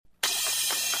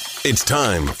It's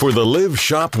time for the Live,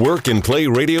 Shop, Work, and Play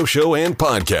radio show and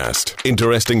podcast.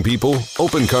 Interesting people,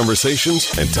 open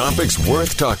conversations, and topics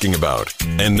worth talking about.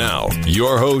 And now,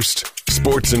 your host,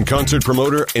 sports and concert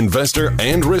promoter, investor,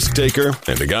 and risk taker,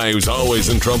 and the guy who's always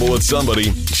in trouble with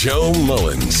somebody, Joe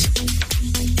Mullins.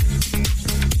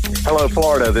 Hello,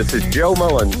 Florida. This is Joe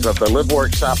Mullins of the Live,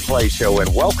 Work, Shop, Play show,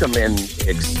 and welcome in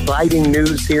exciting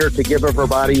news here to give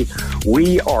everybody.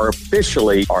 We are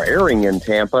officially airing in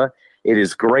Tampa. It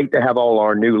is great to have all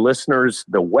our new listeners.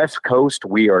 The West Coast,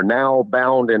 we are now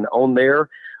bound and on there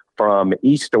from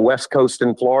East to West Coast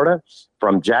in Florida,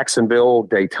 from Jacksonville,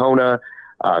 Daytona,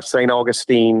 St.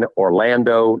 Augustine,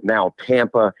 Orlando, now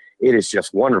Tampa. It is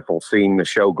just wonderful seeing the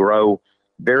show grow.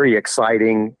 Very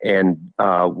exciting and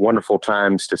wonderful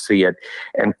times to see it.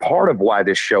 And part of why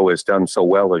this show has done so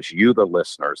well is you, the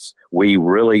listeners. We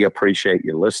really appreciate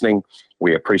you listening.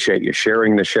 We appreciate you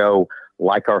sharing the show.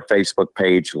 Like our Facebook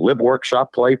page, Live, Work,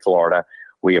 Shop, Play Florida.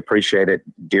 We appreciate it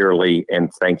dearly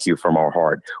and thank you from our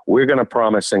heart. We're going to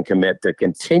promise and commit to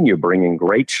continue bringing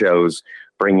great shows,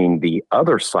 bringing the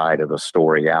other side of the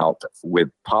story out with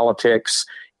politics,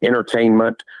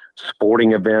 entertainment,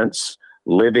 sporting events,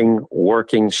 living,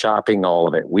 working, shopping, all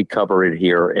of it. We cover it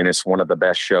here, and it's one of the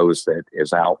best shows that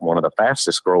is out, one of the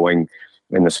fastest growing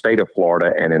in the state of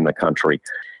Florida and in the country.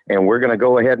 And we're going to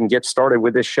go ahead and get started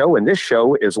with this show. And this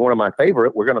show is one of my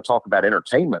favorite. We're going to talk about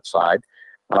entertainment side.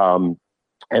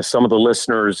 As some of the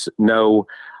listeners know,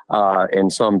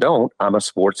 and some don't, I'm a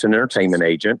sports and entertainment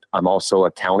agent. I'm also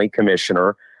a county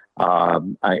commissioner.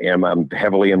 I'm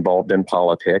heavily involved in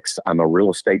politics. I'm a real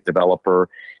estate developer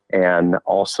and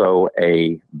also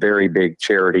a very big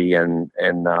charity and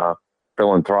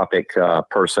philanthropic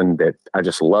person that I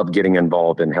just love getting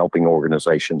involved in helping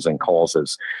organizations and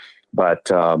causes.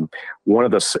 But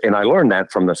and I learned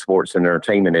that from the sports and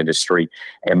entertainment industry.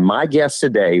 And my guest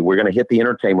today, we're going to hit the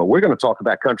entertainment. We're going to talk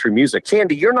about country music.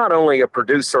 Sandy, you're not only a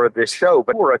producer of this show,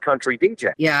 but we're a country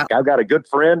DJ. Yeah. I've got a good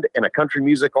friend and a country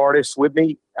music artist with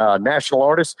me, national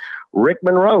artist, Rick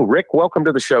Monroe. Rick, welcome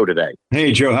to the show today.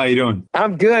 Hey, Joe, how you doing?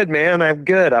 I'm good, man. I'm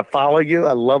good. I follow you.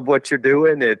 I love what you're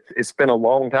doing. It's been a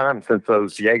long time since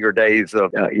those Jaeger days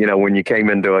of, when you came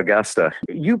into Augusta.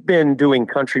 You've been doing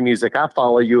country music. I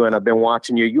follow you and I've been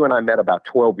watching you. You and I met about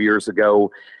 12 years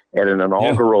ago at an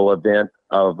inaugural event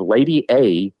of Lady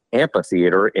A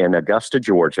Amphitheater in Augusta,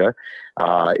 Georgia.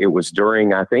 It was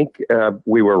during, I think it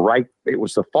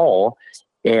was the fall.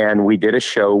 And we did a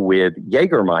show with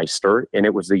Jägermeister, and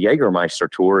it was the Jägermeister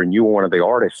tour, and you were one of the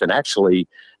artists. And actually,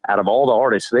 out of all the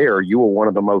artists there, you were one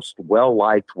of the most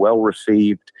well-liked,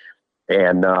 well-received,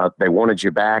 and they wanted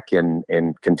you back and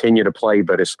continue to play,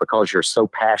 but it's because you're so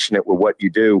passionate with what you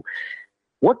do.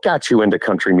 What got you into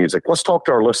country music? Let's talk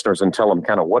to our listeners and tell them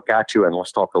kind of what got you, and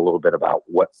let's talk a little bit about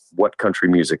what country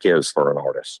music is for an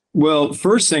artist. Well,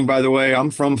 first thing, by the way,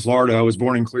 I'm from Florida. I was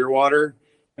born in Clearwater.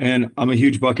 And I'm a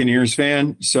huge Buccaneers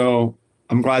fan, so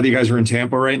I'm glad that you guys are in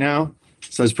Tampa right now.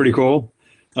 So that's pretty cool.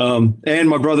 And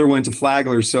my brother went to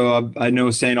Flagler, so I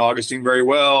know St. Augustine very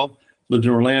well. Lived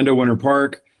in Orlando, Winter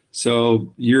Park.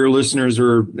 So your listeners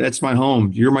that's my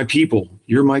home. You're my people.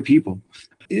 You're my people.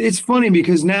 It's funny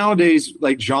because nowadays,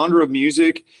 like genre of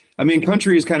music, I mean,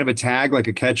 country is kind of a tag, like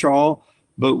a catch-all.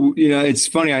 But, it's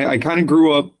funny. I kind of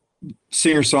grew up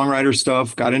singer-songwriter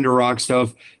stuff, got into rock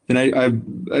stuff. Then I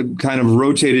kind of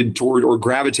rotated toward or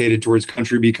gravitated towards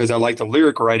country because I like the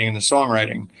lyric writing and the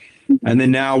songwriting. And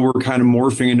then now we're kind of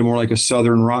morphing into more like a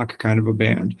Southern rock kind of a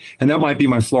band. And that might be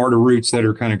my Florida roots that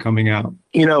are kind of coming out.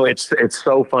 It's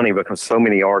so funny because so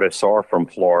many artists are from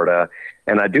Florida.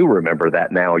 And I do remember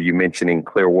that now, you mentioning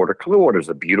Clearwater. Clearwater is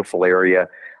a beautiful area.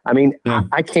 I mean, yeah.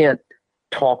 I can't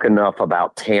talk enough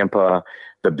about Tampa,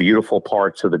 the beautiful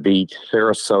parts of the beach,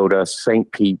 Sarasota,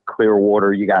 St. Pete,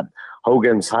 Clearwater. You got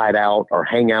Hogan's Hideout or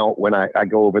Hangout when I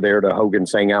go over there to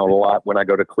Hogan's Hangout a lot when I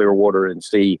go to Clearwater and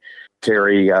see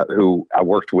Terry, who I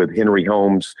worked with Henry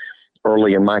Holmes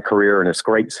early in my career. And it's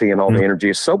great seeing all the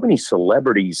energy. So many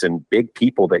celebrities and big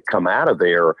people that come out of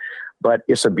there, but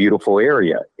it's a beautiful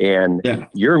area. And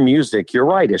your music, you're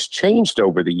right, has changed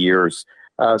over the years.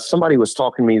 Somebody was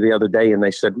talking to me the other day and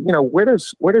they said, where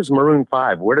does Maroon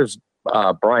 5, where does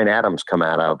Bryan Adams come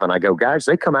out of? And I go, guys,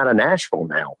 they come out of Nashville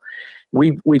now.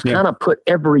 We've kind of put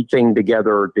everything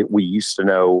together that we used to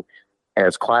know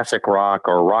as classic rock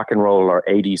or rock and roll or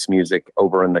 80s music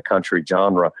over in the country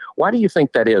genre. Why do you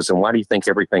think that is? And why do you think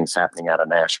everything's happening out of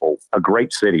Nashville? A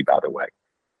great city, by the way.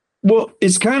 Well,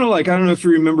 it's kind of like, I don't know if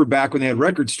you remember back when they had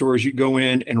record stores, you'd go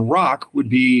in and rock would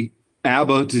be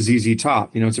ABBA to ZZ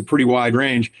Top. It's a pretty wide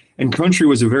range. And country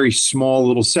was a very small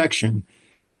little section.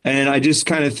 And I just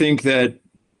kind of think that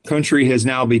country has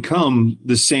now become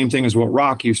the same thing as what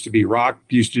rock used to be. Rock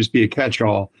used to just be a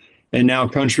catch-all. And now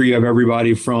country, you have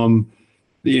everybody from,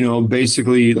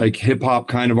 basically like hip hop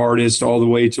kind of artists all the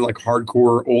way to like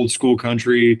hardcore old school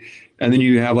country. And then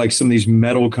you have like some of these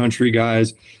metal country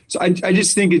guys. So I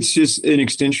just think it's just an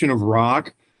extension of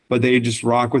rock, but they just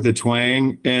rock with a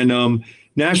twang. And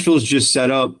Nashville's just set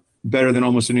up better than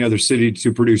almost any other city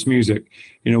to produce music.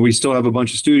 We still have a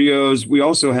bunch of studios. We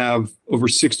also have over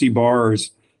 60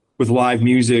 bars with live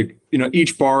music.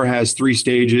 Each bar has 3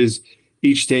 stages.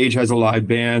 Each stage has a live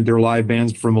band. There are live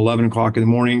bands from 11 o'clock in the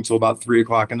morning till about 3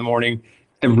 o'clock in the morning,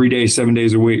 every day, 7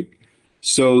 days a week.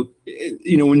 So,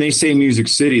 when they say Music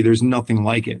City, there's nothing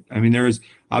like it. I mean,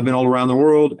 I've been all around the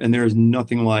world, and there's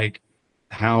nothing like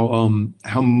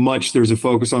how much there's a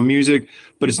focus on music,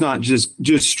 but it's not just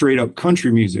straight up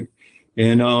country music.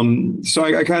 And so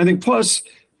I kind of think, plus,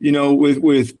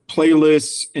 with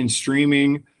playlists and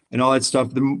streaming and all that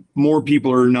stuff, the more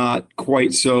people are not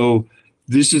quite so,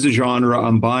 this is a genre,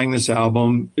 I'm buying this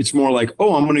album. It's more like,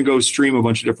 oh, I'm going to go stream a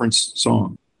bunch of different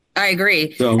songs. I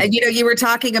agree. So, and, you were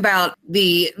talking about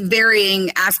the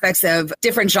varying aspects of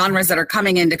different genres that are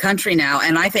coming into country now.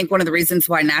 And I think one of the reasons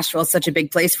why Nashville is such a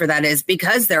big place for that is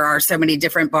because there are so many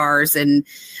different bars and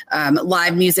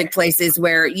live music places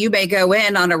where you may go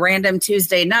in on a random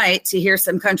Tuesday night to hear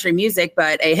some country music,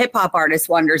 but a hip hop artist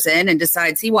wanders in and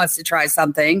decides he wants to try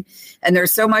something. And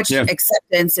there's so much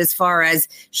acceptance as far as,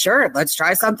 sure, let's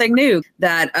try something new,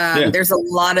 that there's a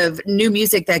lot of new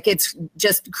music that gets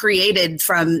just created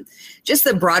from just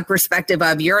the broad perspective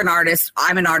of, you're an artist,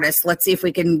 I'm an artist, let's see if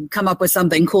we can come up with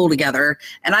something cool together.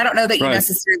 And I don't know that you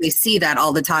necessarily see that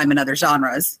all the time in other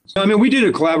genres. I mean, we did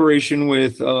a collaboration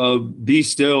with Be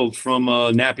Still from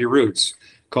Nappy Roots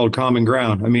called Common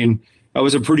Ground. I mean, that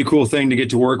was a pretty cool thing to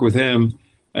get to work with him.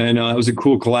 And it was a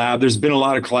cool collab. There's been a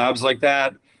lot of collabs like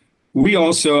that. We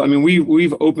also,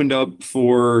 we've opened up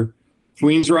for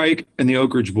Queensryche and the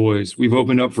Oak Ridge Boys. We've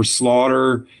opened up for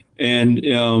Slaughter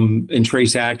and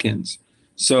Trace Atkins.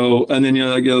 So, and then,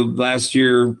 last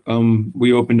year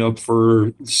we opened up for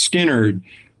Skynyrd.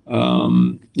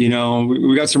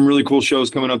 We got some really cool shows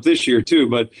coming up this year too,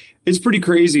 but it's pretty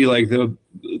crazy. Like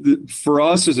for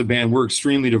us as a band, we're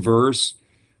extremely diverse,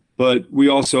 but we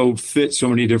also fit so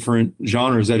many different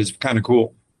genres that it's kind of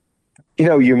cool.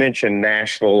 You mentioned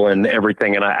Nashville and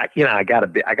everything, and I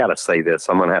gotta say this.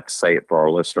 I'm gonna have to say it for our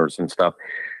listeners and stuff.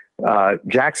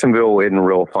 Jacksonville isn't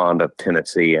real fond of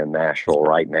Tennessee and Nashville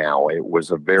right now. It was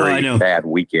a very bad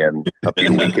weekend a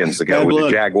few weekends ago.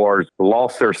 The Jaguars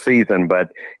lost their season,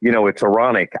 but it's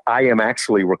ironic. I am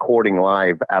actually recording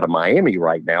live out of Miami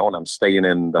right now, and I'm staying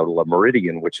in the La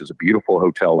Meridian, which is a beautiful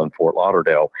hotel in Fort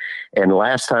Lauderdale. And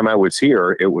last time I was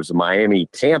here, it was a Miami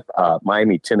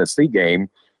Tennessee game,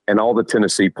 and all the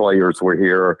Tennessee players were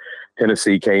here.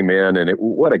 Tennessee came in, and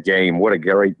what a game, what a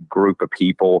great group of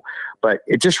people. But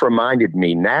it just reminded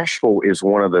me, Nashville is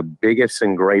one of the biggest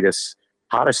and greatest,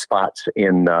 hottest spots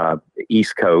in the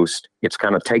East Coast. It's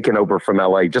kind of taken over from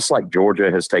LA, just like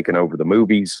Georgia has taken over the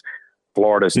movies.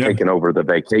 Florida's taken over the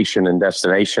vacation and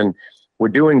destination. We're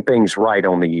doing things right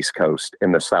on the East Coast,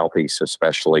 in the Southeast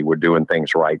especially. We're doing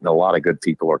things right, and a lot of good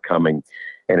people are coming.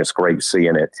 And it's great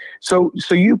seeing it. So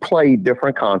you play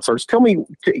different concerts. Tell me,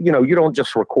 you don't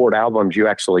just record albums, you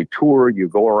actually tour, you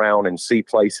go around and see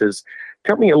places.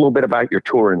 Tell me a little bit about your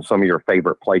tour and some of your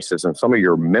favorite places and some of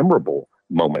your memorable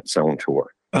moments on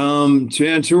tour. Tour,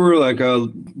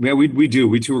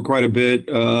 we tour quite a bit.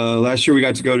 Last year we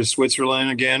got to go to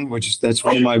Switzerland again, that's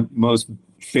one of my most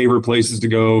favorite places to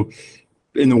go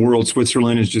in the world.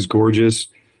 Switzerland is just gorgeous.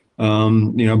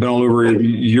 I've been all over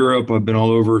Europe. I've been all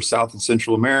over South and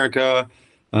Central America.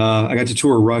 I got to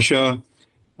tour Russia.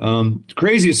 The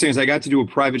craziest thing is I got to do a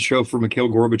private show for Mikhail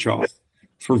Gorbachev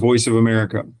for Voice of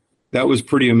America. That was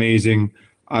pretty amazing.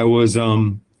 I was,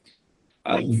 Voice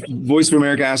of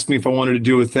America asked me if I wanted to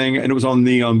do a thing, and it was on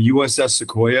the USS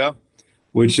Sequoia,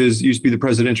 which used to be the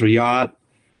presidential yacht.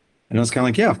 And I was kind of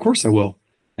like, yeah, of course I will.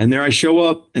 And there I show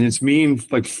up, and it's me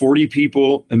and like 40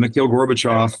 people and Mikhail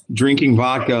Gorbachev drinking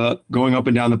vodka, going up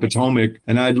and down the Potomac.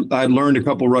 And I'd learned a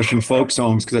couple Russian folk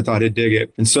songs because I thought I'd dig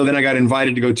it. And so then I got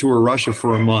invited to go tour Russia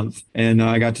for a month, and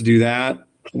I got to do that.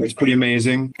 It was pretty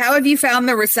amazing. How have you found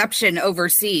the reception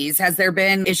overseas? Has there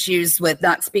been issues with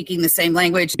not speaking the same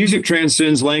language? Music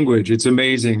transcends language. It's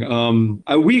amazing.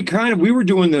 We were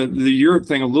doing the Europe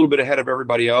thing a little bit ahead of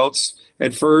everybody else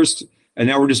at first. And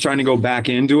now we're just trying to go back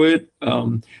into it.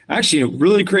 Actually, a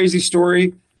really crazy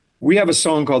story. We have a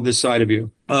song called This Side of You.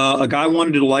 A guy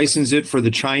wanted to license it for the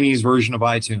Chinese version of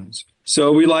iTunes.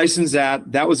 So we licensed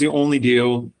that. That was the only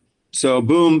deal. So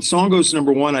boom, song goes to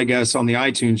number 1, I guess, on the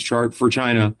iTunes chart for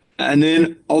China. And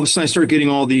then all of a sudden I started getting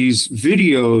all these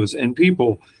videos and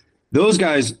people. Those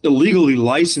guys illegally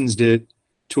licensed it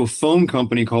to a phone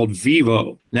company called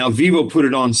Vivo. Now, Vivo put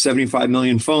it on 75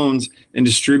 million phones and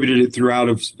distributed it throughout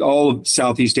all of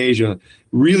Southeast Asia.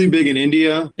 Really big in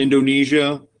India,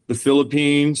 Indonesia, the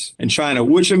Philippines, and China,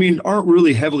 which, I mean, aren't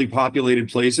really heavily populated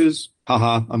places.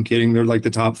 Haha, I'm kidding. They're like the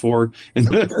top 4.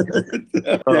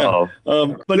 Yeah.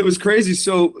 But it was crazy.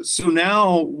 So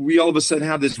now we all of a sudden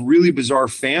have this really bizarre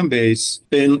fan base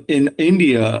in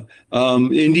India.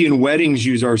 Indian weddings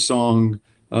use our song.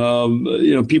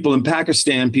 People in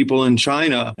Pakistan, people in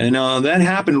China. And that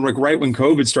happened like right when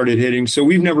COVID started hitting. So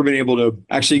we've never been able to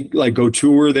actually like go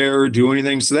tour there or do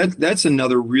anything. So that's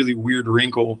another really weird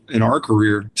wrinkle in our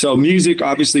career. So music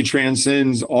obviously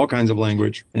transcends all kinds of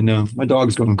language. And my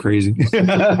dog's going crazy.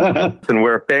 And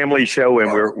we're a family show,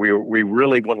 and we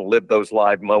really want to live those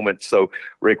live moments. So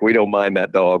Rick, we don't mind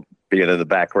that dog being in the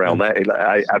background.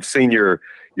 I've seen your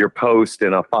post,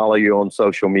 and I follow you on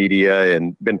social media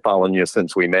and been following you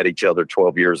since we met each other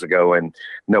 12 years ago. And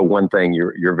know one thing,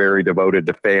 you're very devoted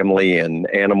to family and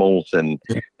animals, and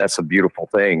that's a beautiful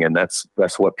thing. And that's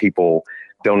what people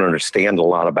don't understand a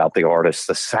lot about the artists,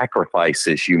 the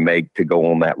sacrifices you make to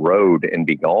go on that road and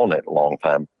be gone at long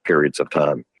time periods of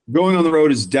time. Going on the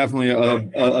road is definitely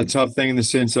a tough thing in the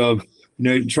sense of,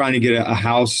 trying to get a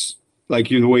house like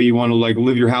the way you want to like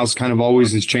live your house kind of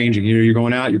always is changing. You're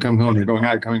going out, you're coming home, you're going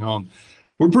out, you're coming home.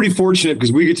 We're pretty fortunate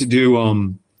because we get to do,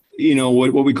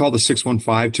 what we call the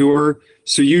 615 tour.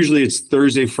 So usually it's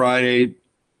Thursday, Friday,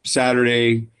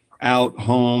 Saturday, out,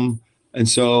 home. And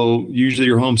so usually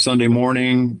you're home Sunday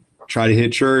morning, try to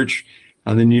hit church.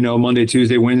 And then, Monday,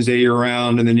 Tuesday, Wednesday, you're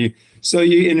around. And then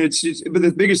but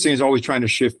the biggest thing is always trying to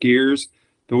shift gears.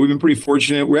 But we've been pretty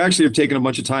fortunate. We actually have taken a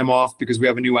bunch of time off because we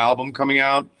have a new album coming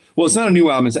out. Well, it's not a new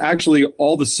album. It's actually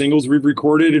all the singles we've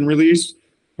recorded and released,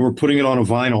 and we're putting it on a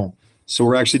vinyl. So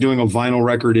we're actually doing a vinyl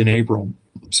record in April.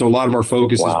 So a lot of our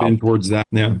focus has been towards that.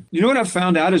 Yeah. You know what I've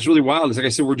found out is really wild is, like I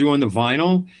said, we're doing the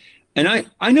vinyl. And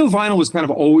I know vinyl was kind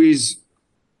of always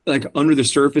like under the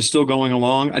surface still going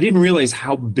along. I didn't realize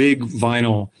how big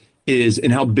vinyl is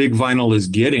and how big vinyl is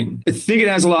getting. I think it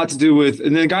has a lot to do with,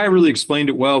 and the guy really explained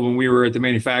it well when we were at the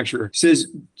manufacturer, says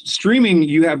streaming,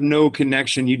 you have no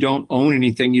connection. You don't own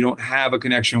anything. You don't have a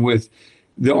connection with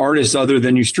the artist other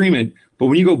than you stream it. But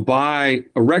when you go buy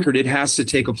a record, it has to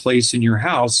take a place in your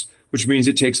house, which means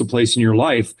it takes a place in your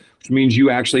life, which means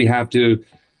you actually have to,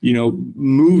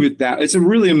 move it. It's a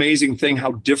really amazing thing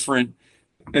how different.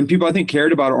 And people, I think,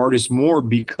 cared about artists more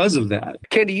because of that.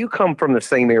 Candy, you come from the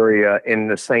same area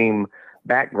and the same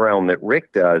background that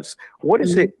Rick does. What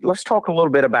is it? Let's talk a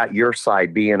little bit about your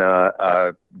side, being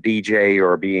a DJ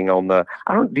or being on the,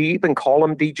 do you even call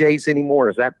them DJs anymore?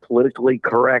 Is that politically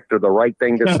correct or the right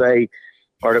thing to say?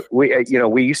 Or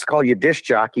we used to call you disc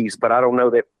jockeys, but I don't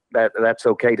know that's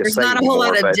okay to There's say. There's not a whole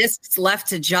lot of discs left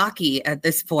to jockey at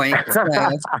this point. So.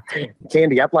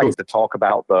 Candy, I'd like to talk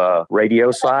about the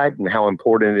radio side and how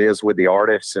important it is with the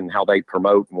artists and how they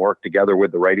promote and work together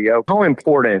with the radio. How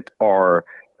important are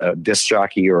a disc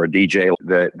jockey or a DJ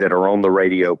that are on the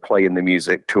radio playing the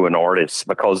music to an artist?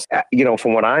 Because,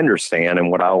 from what I understand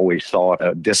and what I always thought,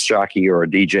 a disc jockey or a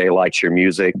DJ likes your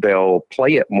music, they'll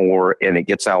play it more and it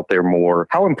gets out there more.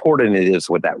 How important it is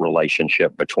with that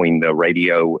relationship between the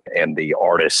radio and the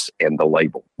artist and the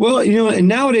label? Well, and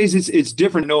nowadays it's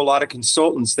different. I know a lot of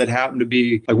consultants that happen to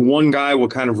be like one guy will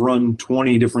kind of run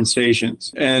 20 different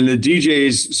stations. And the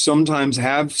DJs sometimes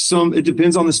have it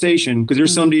depends on the station, because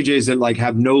there's some DJs that like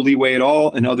have no leeway at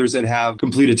all and others that have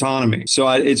complete autonomy. So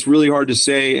it's really hard to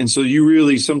say. And so you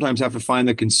really sometimes have to find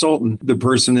the consultant, the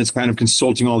person that's kind of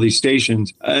consulting all these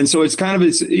stations. And so it's kind of,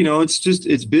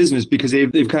 it's business because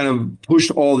they've kind of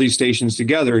pushed all these stations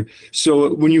together.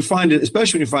 So when you find it,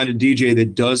 especially when you find a DJ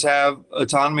that does have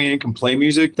autonomy and can play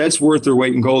music, that's worth their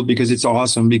weight in gold, because it's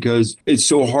awesome, because it's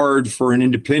so hard for an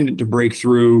independent to break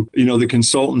through, the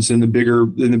consultants in the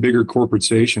bigger corporate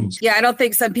stations. Yeah, I don't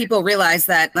think some people realize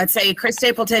that. Let's say Chris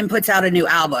Stapleton puts out a new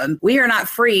album. We are not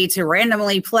free to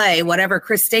randomly play whatever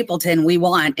Chris Stapleton we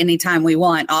want anytime we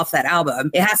want off that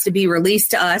album. It has to be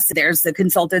released to us. There's the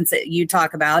consultants that you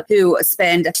talk about who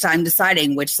spend time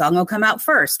deciding which song will come out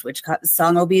first, which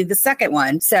song will be the second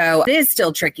one. So it is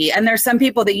still tricky. And there's some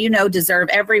people that deserve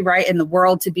every right in the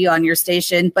world to be on your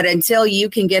station. But until you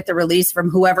can get the release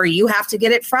from whoever you have to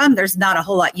get it from, there's not a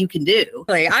whole lot you can do.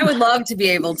 Like, I would love to be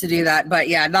able to do that. But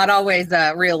yeah, not always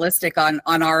realistic on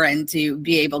our end to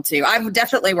be able to. I've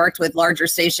definitely worked with larger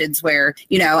stations where,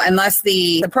 unless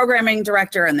the programming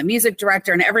director and the music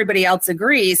director and everybody else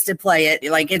agrees to play it,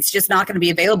 like, it's just not going to be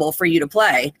available for you to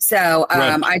play. So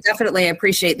right. I definitely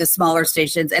appreciate the smaller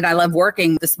stations, and I love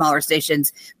working the smaller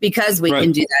stations because we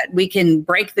can do that. We can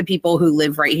break the people who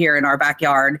live right here in our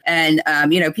backyard, and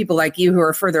people like you who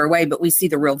are further away, but we see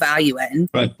the real value in.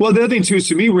 Right. Well, the other thing too is,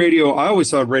 to me, radio, I always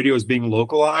thought radio as being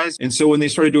localized, and so when they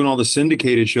started doing all the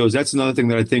syndicated shows, that's another thing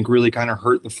that I think really kind of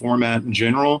hurt the format in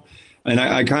general. And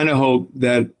I kind of hope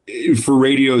that for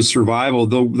radio's survival,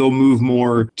 they'll move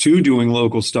more to doing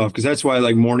local stuff, because that's why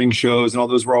like morning shows and all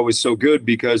those were always so good,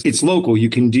 because it's local. You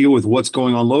can deal with what's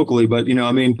going on locally. But,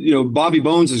 Bobby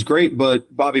Bones is great, but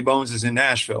Bobby Bones is in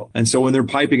Nashville. And so when they're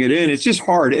piping it in, it's just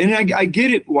hard. And I get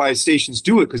it why stations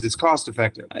do it, because it's cost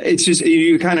effective. It's just,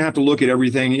 you kind of have to look at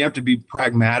everything. You have to be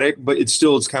pragmatic, but it's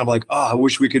kind of like, I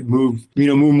wish we could move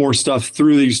more stuff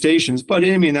through these stations. But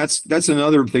I mean, that's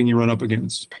another thing you run up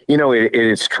against. It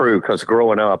is true, because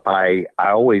growing up, I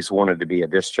always wanted to be a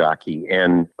disc jockey,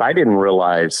 and I didn't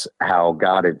realize how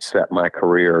God had set my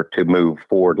career to move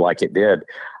forward like it did.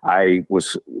 I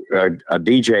was a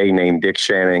DJ named Dick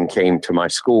Shannon came to my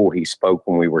school. He spoke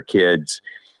when we were kids.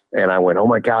 And I went, oh,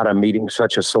 my God, I'm meeting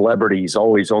such a celebrity. He's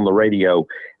always on the radio.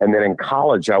 And then in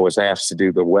college, I was asked to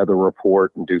do the weather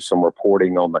report and do some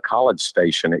reporting on the college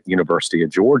station at University of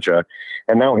Georgia.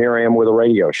 And now here I am with a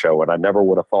radio show. And I never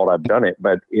would have thought I'd done it.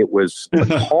 But it was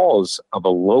because of a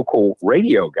local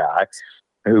radio guy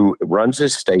who runs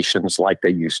his stations like they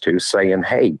used to, saying,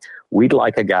 hey, we'd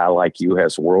like a guy like you,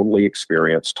 has worldly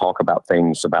experience, talk about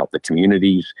things about the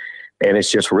communities. And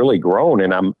it's just really grown.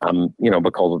 And I'm,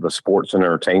 because of the sports and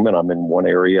entertainment, I'm in one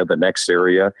area, the next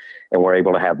area, and we're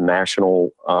able to have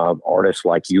national artists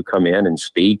like you come in and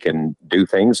speak and do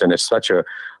things. And it's such a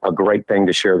great thing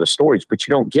to share the stories. But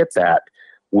you don't get that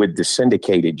with the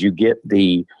syndicated. You get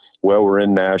we're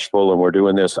in Nashville and we're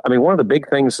doing this. I mean, one of the big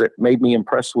things that made me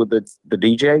impressed with the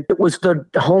DJ, it was the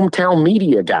hometown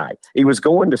media guy. He was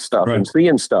going to stuff and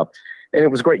seeing stuff. And it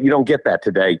was great. You don't get that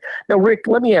today. Now, Rick,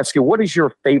 let me ask you, what is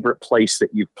your favorite place that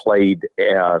you've played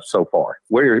so far?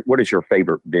 What is your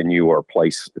favorite venue or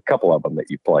place? A couple of them that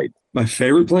you've played. My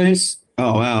favorite place?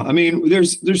 Oh, wow. I mean,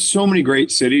 there's so many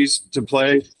great cities to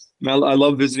play. I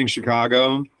love visiting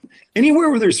Chicago. Anywhere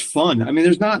where there's fun. I mean,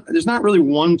 there's not really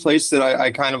one place that I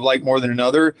kind of like more than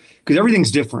another, because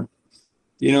everything's different.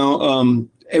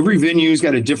 Every venue's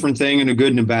got a different thing, and a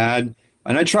good and a bad.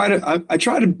 And I try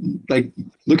to like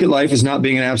look at life as not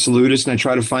being an absolutist, and I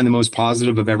try to find the most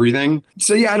positive of everything.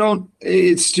 So yeah,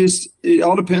 it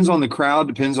all depends on the crowd,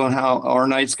 depends on how our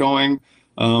night's going.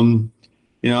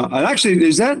 Actually,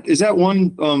 is that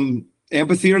one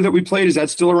amphitheater that we played, is that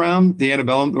still around? The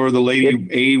Antebellum or the Lady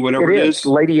A, whatever it is?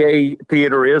 Lady A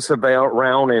Theater is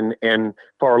around, and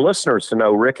for our listeners to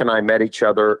know, Rick and I met each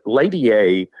other. Lady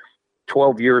A,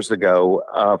 12 years ago,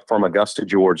 from Augusta,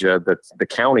 Georgia, the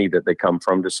county that they come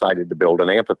from decided to build an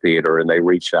amphitheater, and they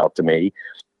reached out to me,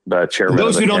 the chairman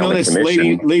of the county commission. Those who don't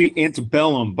know this, Lady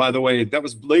Antebellum, by the way, that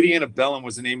was Lady Antebellum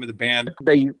was the name of the band.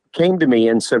 They came to me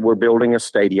and said, we're building a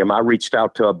stadium. I reached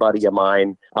out to a buddy of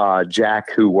mine,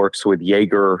 Jack, who works with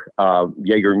Jaeger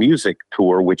Music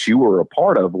Tour, which you were a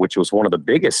part of, which was one of the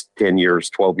biggest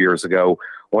 12 years ago,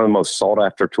 one of the most sought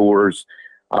after tours.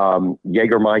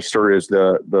 Jägermeister is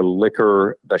the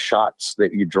liquor, the shots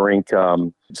that you drink.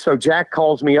 So Jack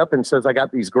calls me up and says, I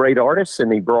got these great artists,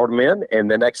 and he brought them in.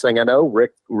 And the next thing I know,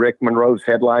 Rick Monroe's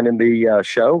headlining the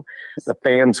show. The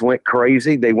fans went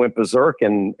crazy. They went berserk.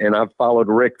 And I've followed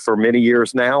Rick for many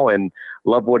years now and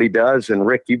love what he does. And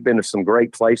Rick, you've been to some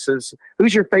great places.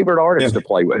 Who's your favorite artist to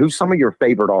play with? Who's some of your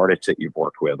favorite artists that you've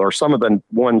worked with, or some of the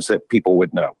ones that people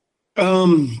would know?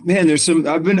 Man, there's some.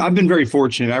 I've been very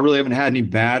fortunate. I really haven't had any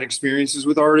bad experiences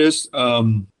with artists.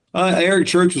 Eric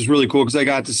Church was really cool because I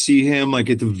got to see him like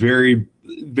at the very,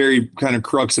 very kind of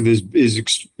crux of his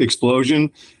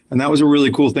explosion, and that was a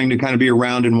really cool thing to kind of be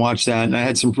around and watch that. And I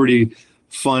had some pretty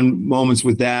fun moments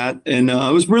with that, and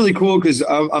it was really cool because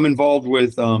I'm involved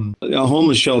with a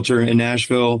homeless shelter in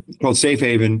Nashville called Safe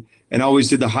Haven, and I always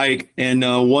did the hike. And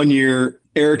 1 year,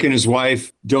 Eric and his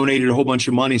wife donated a whole bunch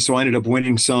of money. So I ended up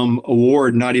winning some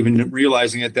award, not even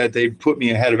realizing it, that they put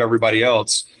me ahead of everybody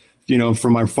else, for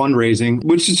my fundraising,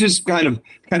 which is just kind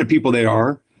of people they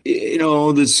are.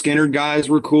 The Skinner guys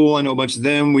were cool. I know a bunch of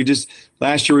them.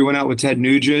 Last year we went out with Ted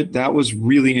Nugent. That was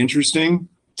really interesting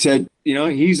Ted,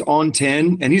 he's on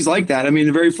 10 and he's like that. I mean,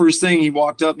 the very first thing he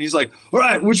walked up and he's like, all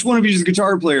right, which one of you is a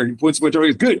guitar player? And he points to my guitar.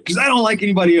 He's good because I don't like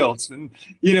anybody else. And,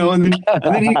 and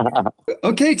then he,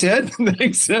 okay, Ted,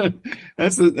 thanks. But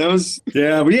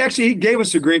he gave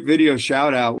us a great video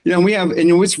shout out. And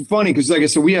it's funny because like I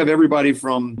said, we have everybody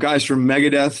from guys from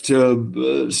Megadeth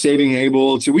to Saving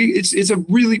Abel to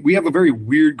we have a very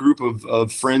weird group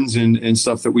of friends and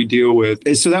stuff that we deal with.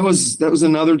 And so that was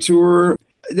another tour.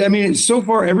 I mean, so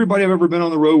far, everybody I've ever been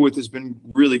on the road with has been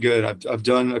really good. I've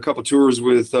done a couple tours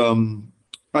with,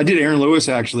 I did Aaron Lewis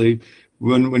actually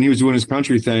when he was doing his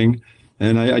country thing.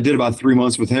 And I did about 3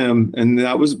 months with him. And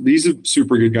he's a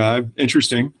super good guy.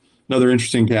 Another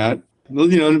interesting cat.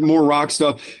 More rock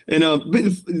stuff. And but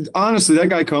honestly, that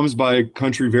guy comes by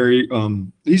country very,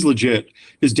 he's legit.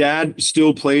 His dad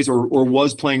still plays or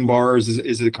was playing bars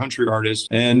as a country artist.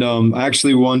 And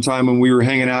actually one time when we were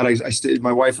hanging out,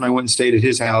 my wife and I went and stayed at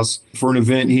his house for an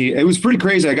event. It was pretty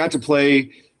crazy. I got to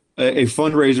play a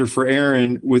fundraiser for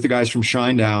Aaron with the guys from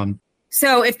Shinedown.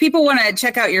 So if people want to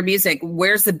check out your music,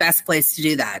 where's the best place to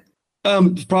do that?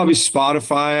 Probably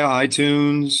Spotify,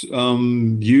 iTunes,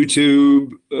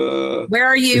 YouTube. Where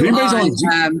are you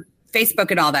on Facebook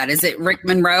and all that? Is it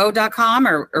rickmonroe.com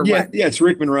or what? Yeah, it's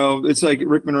Rick Monroe. It's like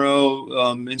Rick Monroe,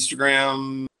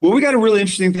 Instagram. Well, we got a really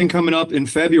interesting thing coming up in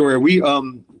February.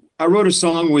 I wrote a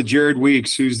song with Jared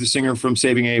Weeks, who's the singer from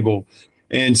Saving Abel,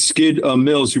 and Skid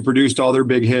Mills, who produced all their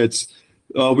big hits.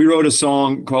 We wrote a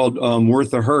song called Worth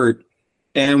the Hurt.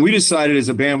 And we decided as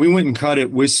a band, we went and cut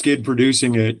it with Skid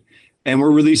producing it. And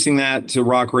we're releasing that to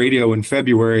rock radio in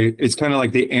February. It's kind of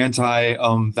like the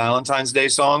Valentine's Day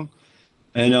song.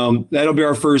 And that'll be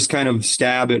our first kind of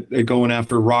stab at going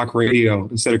after rock radio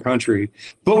instead of country.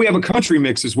 But we have a country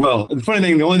mix as well. The funny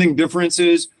thing, the only thing difference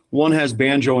is one has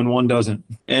banjo and one doesn't.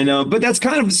 And but that's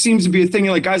kind of seems to be a thing.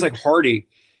 Like guys like Hardy.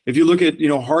 If you look at,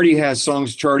 Hardy has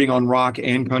songs charting on rock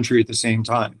and country at the same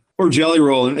time. Or Jelly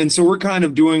Roll. And so we're kind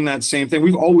of doing that same thing.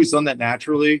 We've always done that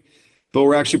naturally. But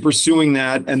we're actually pursuing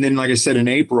that. And then, like I said, in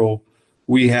April,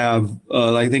 we have,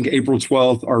 I think April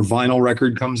 12th, our vinyl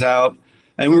record comes out.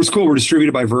 And it's cool. We're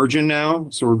distributed by Virgin now.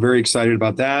 So we're very excited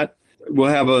about that. We'll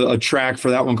have a track for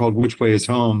that one called Which Way Is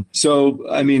Home. So,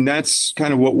 I mean, that's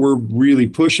kind of what we're really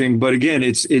pushing. But again,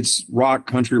 it's rock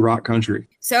country.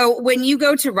 So when you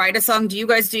go to write a song, do you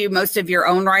guys do most of your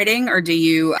own writing or do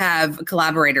you have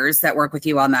collaborators that work with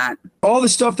you on that? All the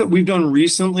stuff that we've done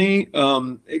recently,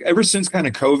 ever since kind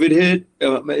of COVID hit,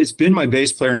 it's been my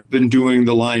bass player been doing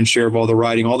the lion's share of all the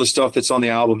writing, all the stuff that's on the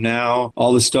album now,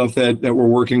 all the stuff that we're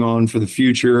working on for the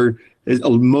future.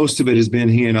 Most of it has been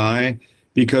he and I,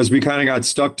 because we kind of got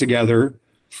stuck together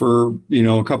for,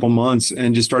 a couple months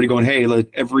and just started going, hey,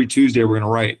 every Tuesday we're going to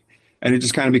write. And it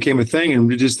just kind of became a thing. And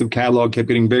the catalog kept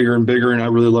getting bigger and bigger. And I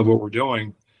really love what we're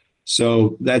doing.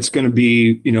 So that's going to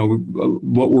be,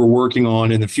 what we're working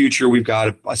on in the future. We've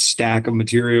got a stack of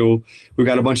material. We've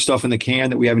got a bunch of stuff in the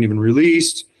can that we haven't even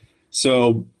released.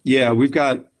 So yeah, we've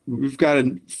got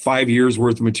 5 years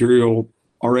worth of material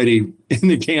already in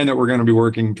the can that we're going to be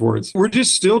working towards. We're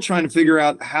just still trying to figure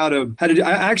out how to do.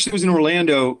 I actually was in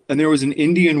Orlando and there was an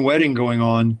Indian wedding going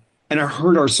on and I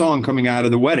heard our song coming out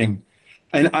of the wedding.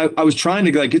 And I was trying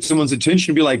to get someone's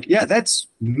attention and be like, yeah, that's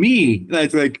me.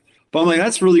 But I'm like,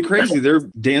 that's really crazy. They're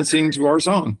dancing to our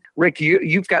song. Rick,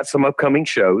 you've got some upcoming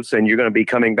shows and you're going to be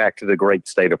coming back to the great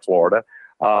state of Florida.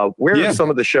 Where are some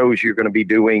of the shows you're going to be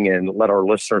doing, and let our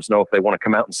listeners know if they want to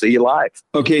come out and see you live?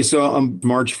 Okay, so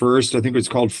March 1st, I think it's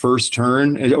called First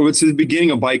Turn. It's the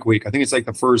beginning of Bike Week. I think it's like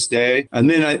the first day. And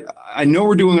then I know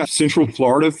we're doing a Central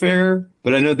Florida Fair,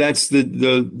 but I know that's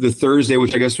the Thursday,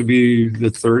 which I guess would be the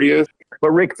 30th. But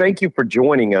Rick, thank you for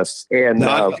joining us. And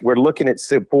we're looking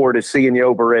forward to seeing you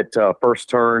over at First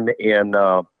Turn in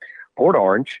Port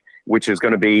Orange, which is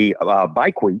going to be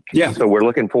Bike Week. Yeah. So we're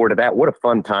looking forward to that. What a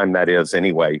fun time that is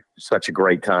anyway. Such a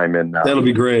great time. And that'll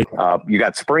be great. You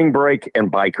got spring break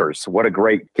and bikers.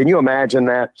 Can you imagine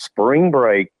that? Spring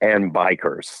break and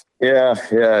bikers. Yeah.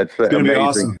 It's going to be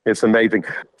awesome. It's amazing.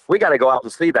 We got to go out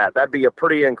and see that. That'd be a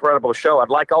pretty incredible show. I'd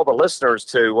like all the listeners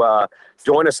to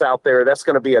join us out there. That's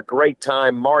going to be a great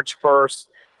time. March 1st,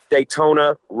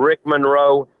 Daytona, Rick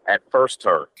Monroe at First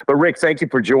Turn. But Rick, thank you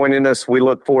for joining us. We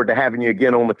look forward to having you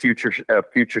again on the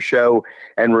future show.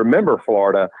 And remember,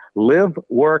 Florida, live,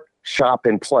 work, shop,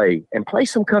 and play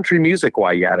some country music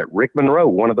while you're at it. Rick Monroe,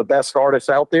 one of the best artists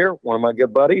out there, one of my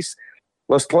good buddies.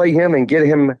 Let's play him and get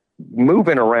him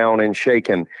moving around and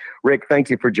shaking. Rick, thank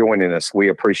you for joining us. We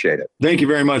appreciate it. Thank you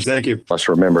very much. Thank you. Let's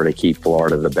remember to keep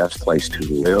Florida the best place to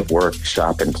live, work,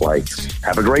 shop, and play.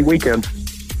 Have a great weekend.